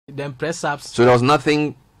then press ups. So there was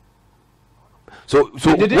nothing. So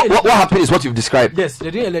what happened is what you've described. Yes,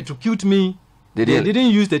 they didn't electrocute me. They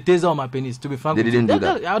didn't use the taser on my penis, to be frank. They didn't do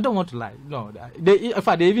that. I don't want to lie. No, in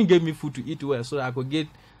fact, they even gave me food to eat well, so I could get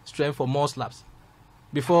strength for more slaps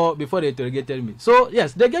before they interrogated me. So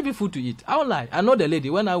yes, they gave me food to eat. I won't lie. I know the lady.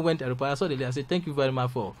 When I went to airport, I saw the lady. I said, "Thank you very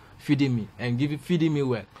much for feeding me and feeding me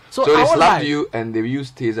well." So they slapped you and they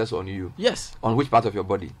used tasers on you. Yes. On which part of your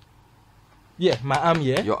body? Yeah, my arm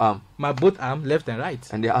here. Your arm. My both arm, left and right.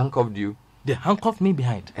 And they handcuffed you. They handcuffed me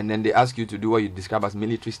behind. And then they asked you to do what you describe as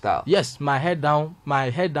military style. Yes, my head down, my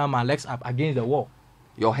legs up against the wall.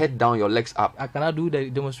 Your head down, your legs up. Can I do the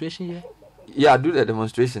demonstration here? Yeah, do the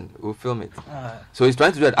demonstration. We'll film it. So he's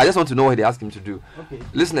trying to do it. I just want to know what they asked him to do. Okay.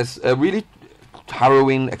 Listeners, a really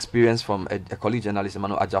harrowing experience from a colleague journalist,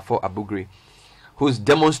 Emmanuel Ajafor Abugri, who's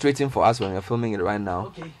demonstrating for us when we're filming it right now.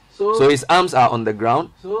 Okay. So his arms are on the ground.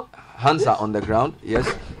 So hands are on the ground.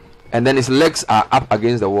 Yes. And then his legs are up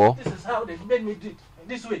against the wall. This is how they made me do it.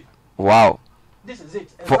 This way. Wow. This is it.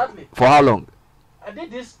 Exactly. For how long? I did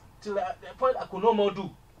this till the point I could no more do.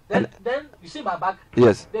 Then you see my back?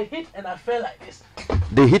 Yes. They hit and I fell like this.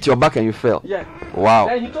 They hit your back and you fell? Yeah. Wow.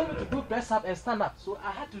 Then he told me to do press up and stand up. So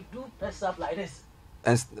I had to do press up like this.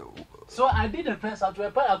 And so I did the press up to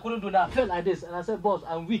a point I couldn't do that. I felt like this and I said, "Boss,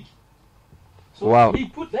 I'm weak." So wow.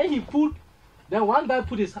 Then one guy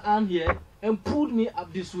put his hand here and pulled me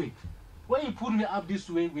up this way. When he pulled me up this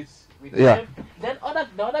way with yeah. Him, then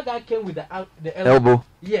the other guy came with the elbow.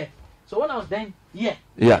 Yeah. So when I was then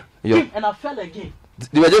and I fell again.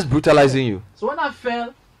 They were just brutalizing you. So when I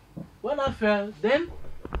fell, then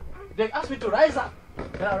they asked me to rise up.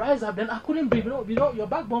 When I rise up, then I couldn't breathe. You know, your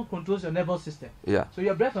backbone controls your nervous system. Yeah. So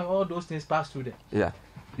your breath and all those things pass through there. Yeah.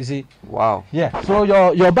 You see? Wow. Yeah. So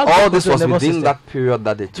your backbone. All this was within that period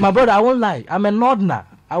that they took. My brother, I won't lie. I'm a northerner.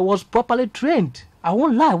 I was properly trained. I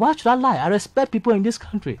won't lie. Why should I lie? I respect people in this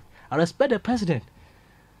country. I respect the president.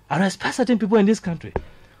 I respect certain people in this country.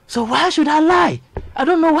 So why should I lie? I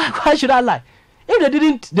don't know why. Why should I lie? If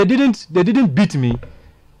they didn't beat me,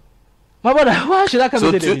 my brother, why should I come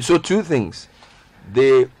and say So two things.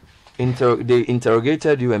 They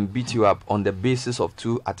interrogated you and beat you up on the basis of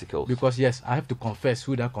two articles. Because yes, I have to confess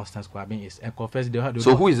who that Constant Kwabin is and confess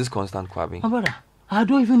So who is this Constant Kwabin? My brother, I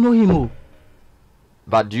don't even know him.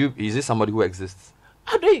 But is this somebody who exists?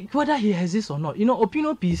 I don't know whether he exists or not. You know,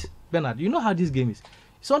 opinion piece, Bernard, you know how this game is.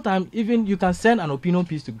 Sometimes even you can send an opinion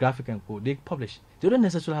piece to Graphic and Co. They publish. They don't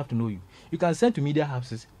necessarily have to know you. You can send to media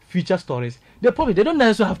houses, feature stories. They publish. They don't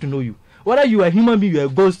necessarily have to know you. Whether you are a human being, you are a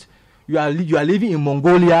ghost, you are living in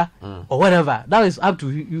Mongolia or whatever. That is up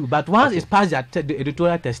to you. But once it's past the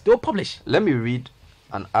editorial test, they'll publish. Let me read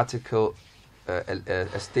an article,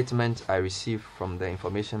 a statement I received from the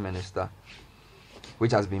information minister,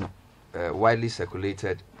 which has been widely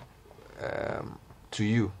circulated to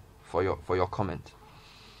you for your comment.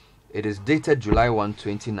 It is dated July 1,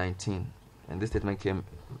 2019, and this statement came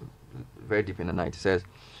very deep in the night. It says,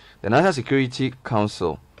 the National Security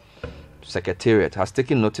Council Secretariat has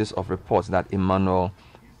taken notice of reports that Emmanuel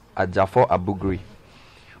Ajafor Abugri,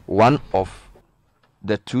 one of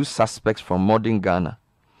the two suspects from modern Ghana,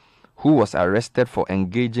 who was arrested for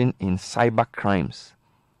engaging in cyber crimes,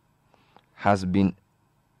 has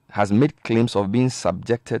made claims of being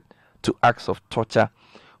subjected to acts of torture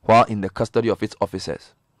while in the custody of its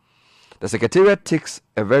officers. The Secretariat takes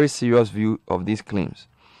a very serious view of these claims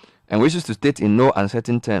and wishes to state in no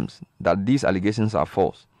uncertain terms that these allegations are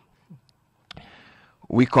false.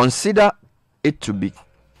 We consider it to be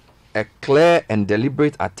a clear and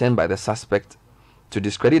deliberate attempt by the suspect to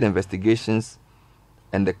discredit investigations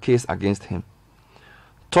and the case against him.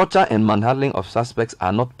 Torture and manhandling of suspects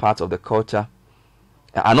are not part and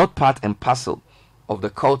parcel of the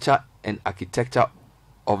culture and architecture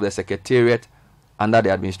of the Secretariat under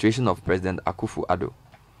the administration of President Akufo-Addo.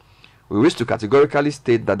 We wish to categorically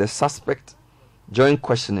state that the suspect, during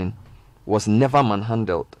questioning, was never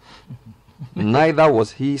manhandled. Neither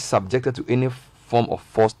was he subjected to any form of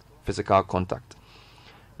forced physical contact.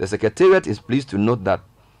 The Secretariat is pleased to note that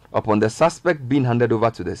upon the suspect being handed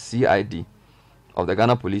over to the CID of the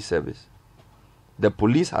Ghana Police Service, the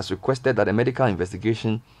police has requested that a medical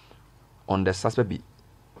investigation on the suspect be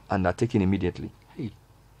undertaken immediately.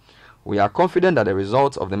 We are confident that the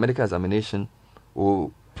results of the medical examination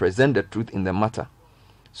will present the truth in the matter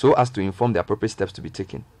so as to inform the appropriate steps to be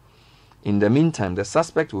taken. In the meantime, the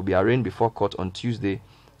suspect will be arraigned before court on Tuesday,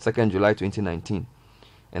 2nd July 2019,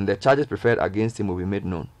 and the charges preferred against him will be made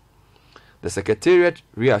known. The Secretariat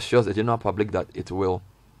reassures the general public that it will,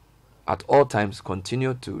 at all times,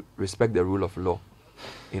 continue to respect the rule of law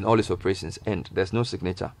in all its operations, and there's no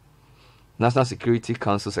signature, National Security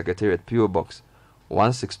Council Secretariat, PO Box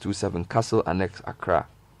 1627, Castle Annex, Accra.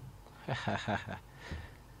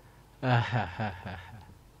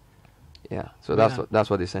 Yeah, so that's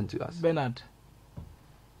what they sent to us. Bernard.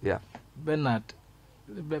 Yeah. Bernard,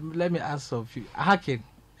 let me ask some few. Hacking,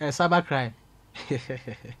 cyber crime.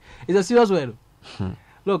 It's a serious word.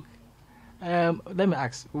 Look, let me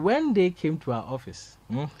ask. When they came to our office,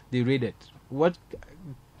 they raided. What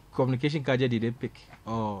communication gadget did they pick,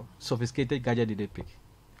 or sophisticated gadget did they pick?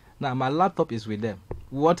 Now my laptop is with them.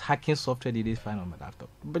 What hacking software did they find on my laptop?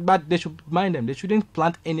 But they should mind them. They shouldn't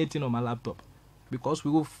plant anything on my laptop, because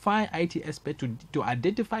we will find IT experts to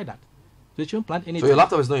identify that. They shouldn't plant anything. So your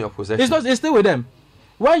laptop is not in your possession? It's not. It's still with them.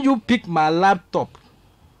 When you pick my laptop,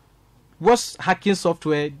 what hacking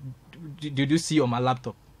software did you see on my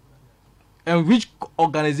laptop? And which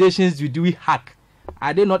organizations did we hack?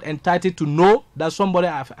 Are they not entitled to know that somebody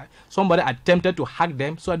attempted to hack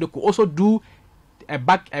them, so that they could also do a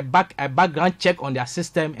background check on their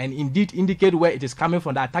system and indeed indicate where it is coming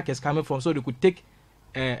from, the attack is coming from, so they could take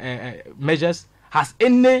measures? Has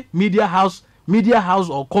any media house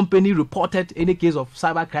or company reported any case of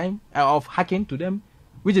cybercrime of hacking to them,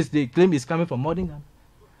 which is they claim is coming from Mordingham?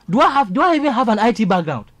 Do I even have an IT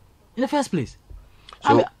background in the first place?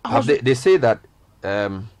 So they say that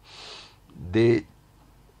they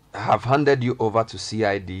have handed you over to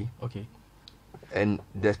CID. Okay. And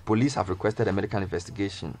the police have requested a medical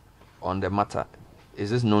investigation on the matter. Is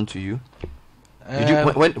this known to you? Did you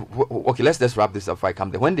okay, let's just wrap this up. If I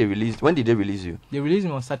come there, when did they release you? They released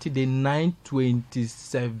me on Saturday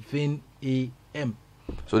 9:27 a.m.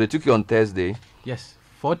 So they took you on Thursday. Yes,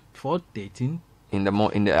 4:13 in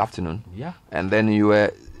the afternoon. Yeah. And then you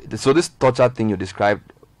were so this torture thing you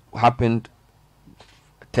described happened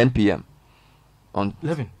 10 p.m. on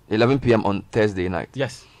 11 p.m. on Thursday night.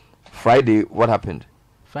 Yes. Friday, what happened?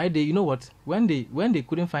 Friday, you know what? When they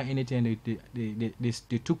couldn't find anything, they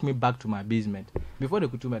took me back to my basement. Before they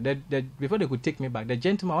could take me back, one of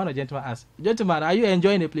the gentlemen asked, "Gentleman, are you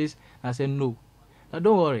enjoying the place?" I said, "No." Now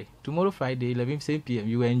don't worry. Tomorrow Friday, 11 p.m.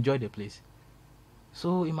 you will enjoy the place.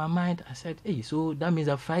 So in my mind, I said, "Hey, so that means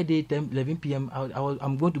that Friday, 11 p.m.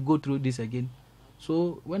 I'm going to go through this again."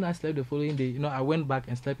 So when I slept the following day, I went back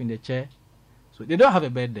and slept in the chair. So they don't have a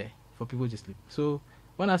bed there for people to sleep. So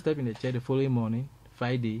when I slept in the chair the following morning,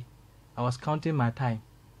 Friday, I was counting my time.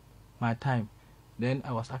 Then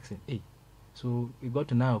I was asking, hey, so it got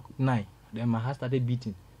to 9. Then my heart started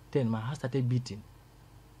beating. 10, my heart started beating.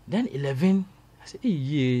 Then 11, I said, hey,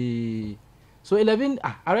 yeah. So 11,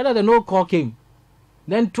 I realized that no call came.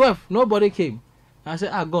 Then 12, nobody came. I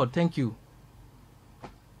said, God, thank you.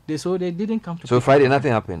 They didn't come to. So Friday,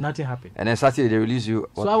 nothing happened. Nothing happened. And then Saturday they released you.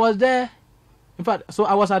 What? So I was there. In fact, so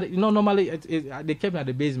I was at normally they kept me at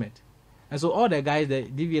the basement, and so all the guys, the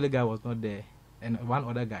DVL guy was not there, and one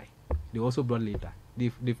other guy, they also brought later.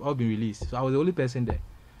 They've all been released. So I was the only person there.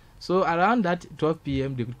 So around that 12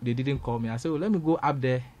 p.m. they didn't call me. I said, well, let me go up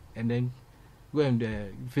there and then go and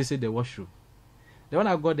visit the washroom. Then when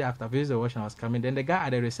I got there after visiting the washroom, I was coming. Then the guy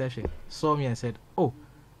at the reception saw me and said, oh,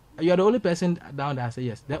 you are the only person down there. I said,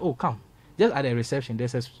 yes. Then, oh, come. Just at the reception,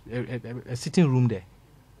 there's a sitting room there.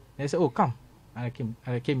 They said, oh, come. And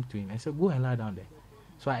I came to him. I said, go and lie down there.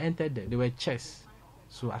 So I entered there. There were chairs.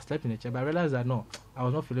 So I slept in the chair. But I realized that no, I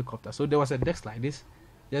was not feeling comfortable. So there was a desk like this,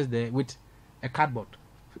 just there with a cardboard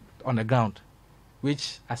on the ground,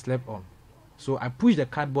 which I slept on. So I pushed the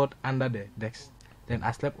cardboard under the desk. Then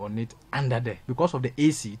I slept on it under there. Because of the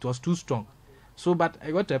AC, it was too strong. So, but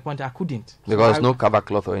I got to a point I couldn't. Because no cover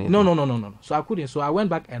cloth or anything? No. So I couldn't. So I went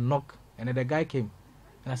back and knocked. And then the guy came.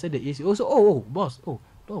 And I said the AC. Also, oh, boss, oh,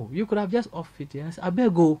 you could have just off it. And I said, I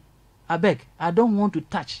beg, I don't want to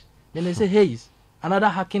touch. Then they say, hey, another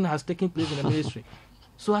hacking has taken place in the ministry.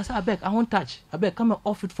 So I said, I won't touch. Come and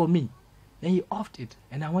off it for me. Then he offed it,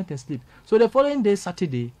 and I went and sleep. So the following day,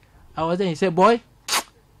 Saturday, I was there. He said, boy,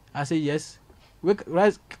 I said, yes.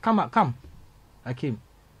 Rise, come. I came.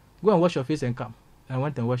 Go and wash your face and come. And I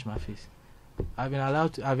went and washed my face. I've been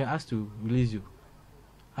asked to release you.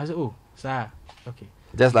 I said, oh, sir, okay.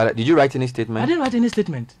 Just like that. Did you write any statement? I didn't write any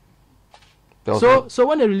statement. So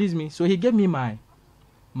when they released me, so he gave me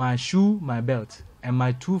my shoe, my belt, and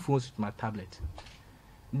my 2 phones with my tablet.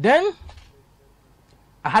 Then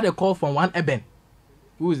I had a call from one Eben,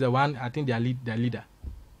 who is the one, I think their leader.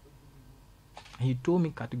 He told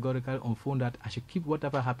me categorically on phone that I should keep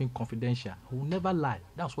whatever happened confidential. I will never lie.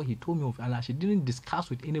 That's what he told me, and I didn't discuss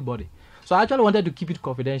with anybody. So I actually wanted to keep it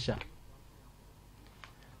confidential.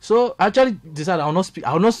 So I actually decided I will not speak.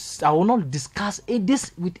 I will not discuss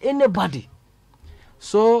this with anybody.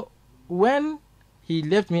 So when he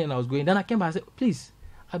left me and I was going, then I came back and said, please,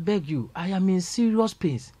 I beg you, I am in serious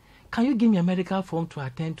pains. Can you give me a medical form to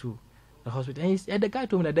attend to the hospital? And the guy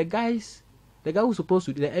told me that the guy who's supposed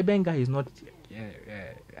to, the urban guy is not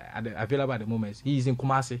available at the moment. He is in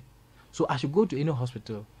Kumasi. So I should go to any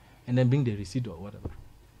hospital and then bring the receipt or whatever.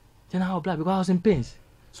 Then I applied because I was in pains.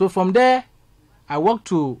 So from there, I walked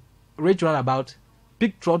to Rich Runabout,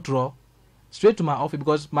 picked Trotro, straight to my office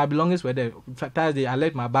because my belongings were there. Thursday, I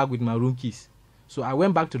left my bag with my room keys. So I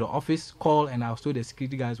went back to the office, called, and I was told the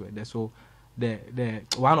security guys were there. So the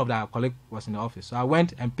one of our colleagues was in the office. So I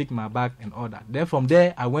went and picked my bag and all that. Then from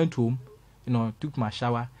there, I went home, took my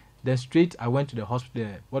shower. Then straight, I went to the hospital,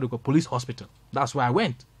 police hospital. That's where I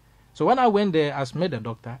went. So when I went there, I met the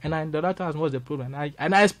doctor, and the doctor asked me what's the problem.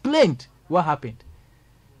 And I explained what happened.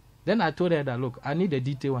 Then I told her that, look, I need a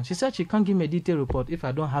detailed one. She said she can't give me a detailed report if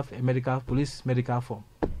I don't have a police medical form.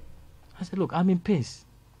 I said, look, I'm in pains.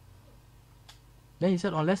 Then he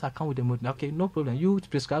said, unless I come with a motive. Okay, no problem. You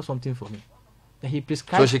prescribe something for me. Then he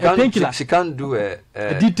prescribed a painkiller. She can't do a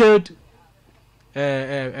detailed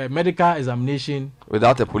medical examination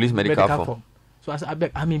without a police medical form. So I said, I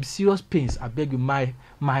beg, I'm in serious pains. I beg you,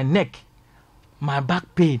 my neck, my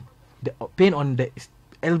back pain, the pain on the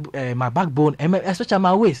elbow, my backbone, and especially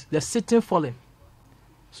my waist, they're sitting falling.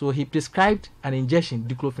 So he prescribed an injection,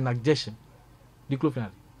 diclofenac injection,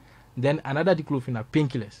 then another diclofenac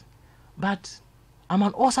painkillers. But I'm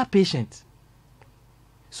an ulcer patient.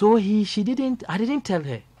 So I didn't tell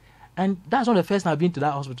her. And that's not the first time I've been to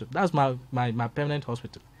that hospital. That's my permanent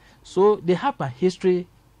hospital. So they have my history.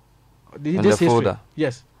 The folder.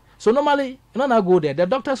 Yes. So normally, when I go there, the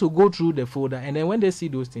doctors will go through the folder, and then when they see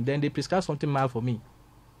those things, then they prescribe something mild for me.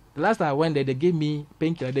 The last time I went there, they gave me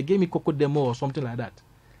painkiller. They gave me Cocodemo or something like that.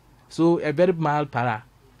 So a very mild para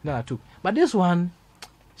that I took. But this one,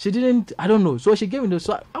 she didn't, I don't know. So she gave me this.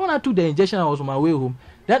 So when I took the injection, I was on my way home.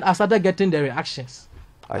 Then I started getting the reactions.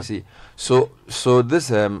 I see. So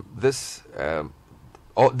this is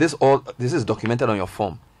documented on your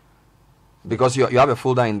form, because you have a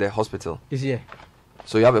folder in the hospital. It's here.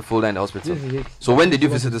 So you have a folder in the hospital. So when did you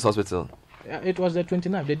visit this hospital? It was the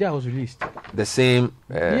 29th, the day I was released. The same.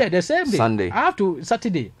 The same day. Sunday. I have to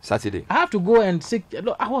Saturday. I have to go and seek.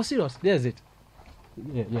 Look, I was serious. There's it.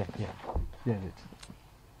 Yeah. There's it.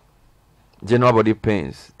 General body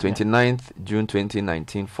pains. 29th June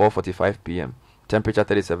 2019, 4:45 p.m. Temperature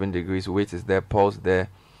 37 degrees. Weight is there. Pulse there.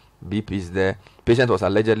 BP is there. Patient was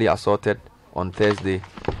allegedly assaulted on Thursday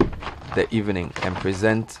the evening and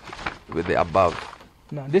present with the above.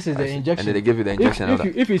 No, this is the injection. And then they give you the injection.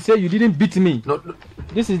 If you say you didn't beat me, no,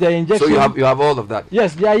 this is the injection. So you have all of that.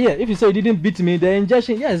 Yes, they are here. If you say you didn't beat me, the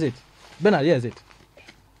injection, here's it. Bernard, here's it.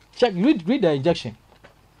 Check, read the injection.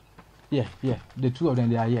 Yeah. The two of them,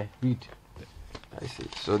 they are here. Read. I see.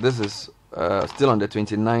 So this is still on the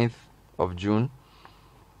 29th of June.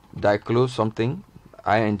 Diclofenac something,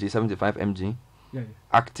 ING 75 mg. Yeah.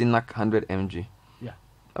 Actinac 100 mg. Yeah.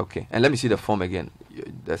 Okay. And let me see the form again.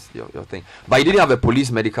 That's your thing. But you didn't have a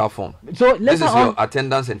police medical form. So this is your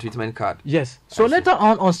attendance and treatment card. Yes. So later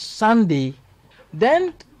on Sunday,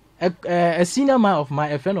 then a senior man of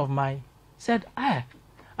mine, a friend of mine, said, I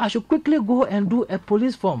should quickly go and do a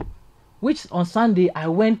police form. Which on Sunday I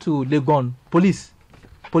went to Legon police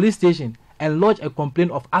station and lodged a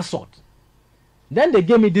complaint of assault. Then they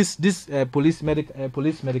gave me this police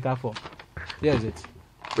medical form. Here's it.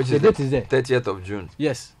 Which the is date is there. 30th of June.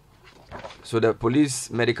 Yes. So the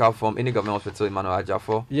police medical form in the government hospital in Emmanuel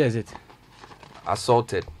Ajafo. Yes, it.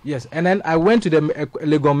 Assaulted. Yes, and then I went to the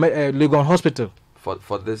Legon hospital.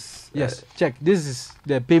 For this. Yes, check. This is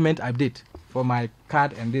the payment I did for my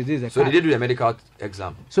card, and this is the So card. they did do a medical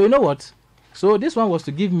exam. So you know what? So this one was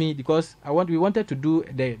to give me, because we wanted to do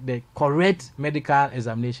the correct medical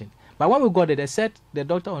examination. But when we got there, they said the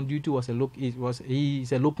doctor on duty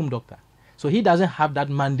he's a locum doctor. So he doesn't have that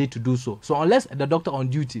mandate to do so. So unless the doctor on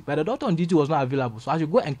duty, but the doctor on duty was not available. So I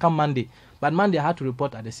should go and come Monday. But Monday I had to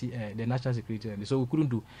report at the National Security, so we couldn't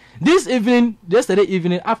do. Yesterday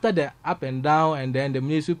evening, after the up and down and then the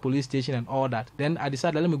municipal police station and all that, then I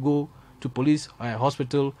decided let me go to police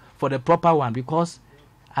hospital for the proper one, because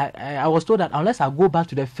I was told that unless I go back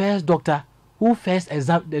to the first doctor who first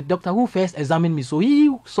examined me, so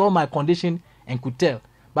he saw my condition and could tell.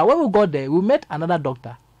 But when we got there, we met another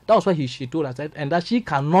doctor. That was what she told us, and that she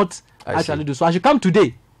cannot actually do. So I should come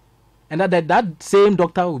today, and that same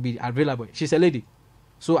doctor will be available. She's a lady,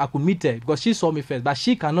 so I could meet her because she saw me first, but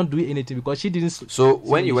she cannot do anything because she didn't. So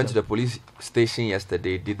when you went to the police station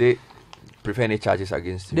yesterday, did they prefer any charges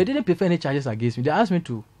against you? They didn't prefer any charges against me. They asked me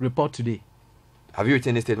to report today. Have you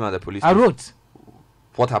written a statement at the police station? I wrote.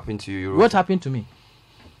 What happened to you? What happened to me?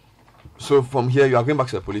 So from here, you are going back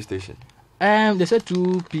to the police station? They said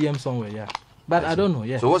 2 p.m. somewhere, yeah. But I don't know,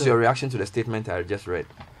 yeah. So what's your reaction to the statement I just read?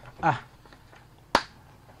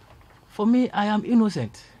 For me, I am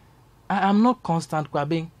innocent. I am not Constant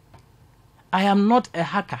Kwabing. I am not a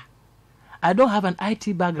hacker. I don't have an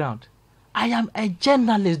IT background. I am a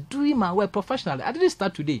journalist doing my work professionally. I didn't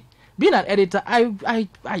start today. Being an editor,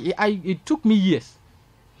 it took me years.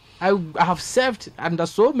 I have served under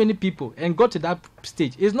so many people and got to that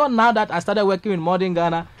stage. It's not now that I started working in modern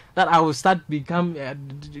Ghana that I will start become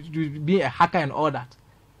be a hacker and all that.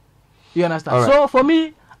 You understand? All right. So for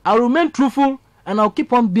me, I'll remain truthful and I'll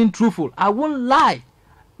keep on being truthful. I won't lie.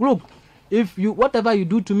 Look, if you whatever you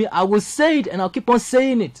do to me, I will say it and I'll keep on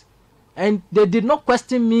saying it. And they did not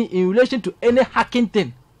question me in relation to any hacking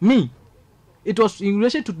thing. Me. It was in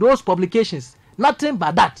relation to those publications. Nothing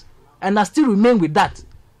but that. And I still remain with that.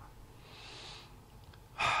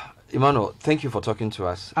 Emmanuel, thank you for talking to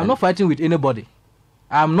us. I'm not fighting with anybody.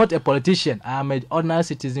 I'm not a politician. I'm an ordinary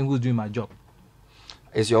citizen who's doing my job.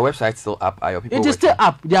 Is your website still up? Are your people It is still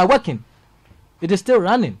up. They are working. It is still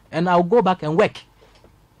running. And I'll go back and work.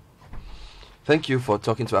 Thank you for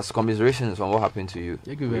talking to us. Commiserations on what happened to you.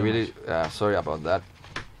 Thank you very much. We're really sorry about that.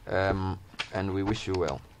 And we wish you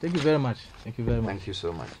well. Thank you very much. Thank you very much. Thank you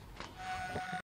so much.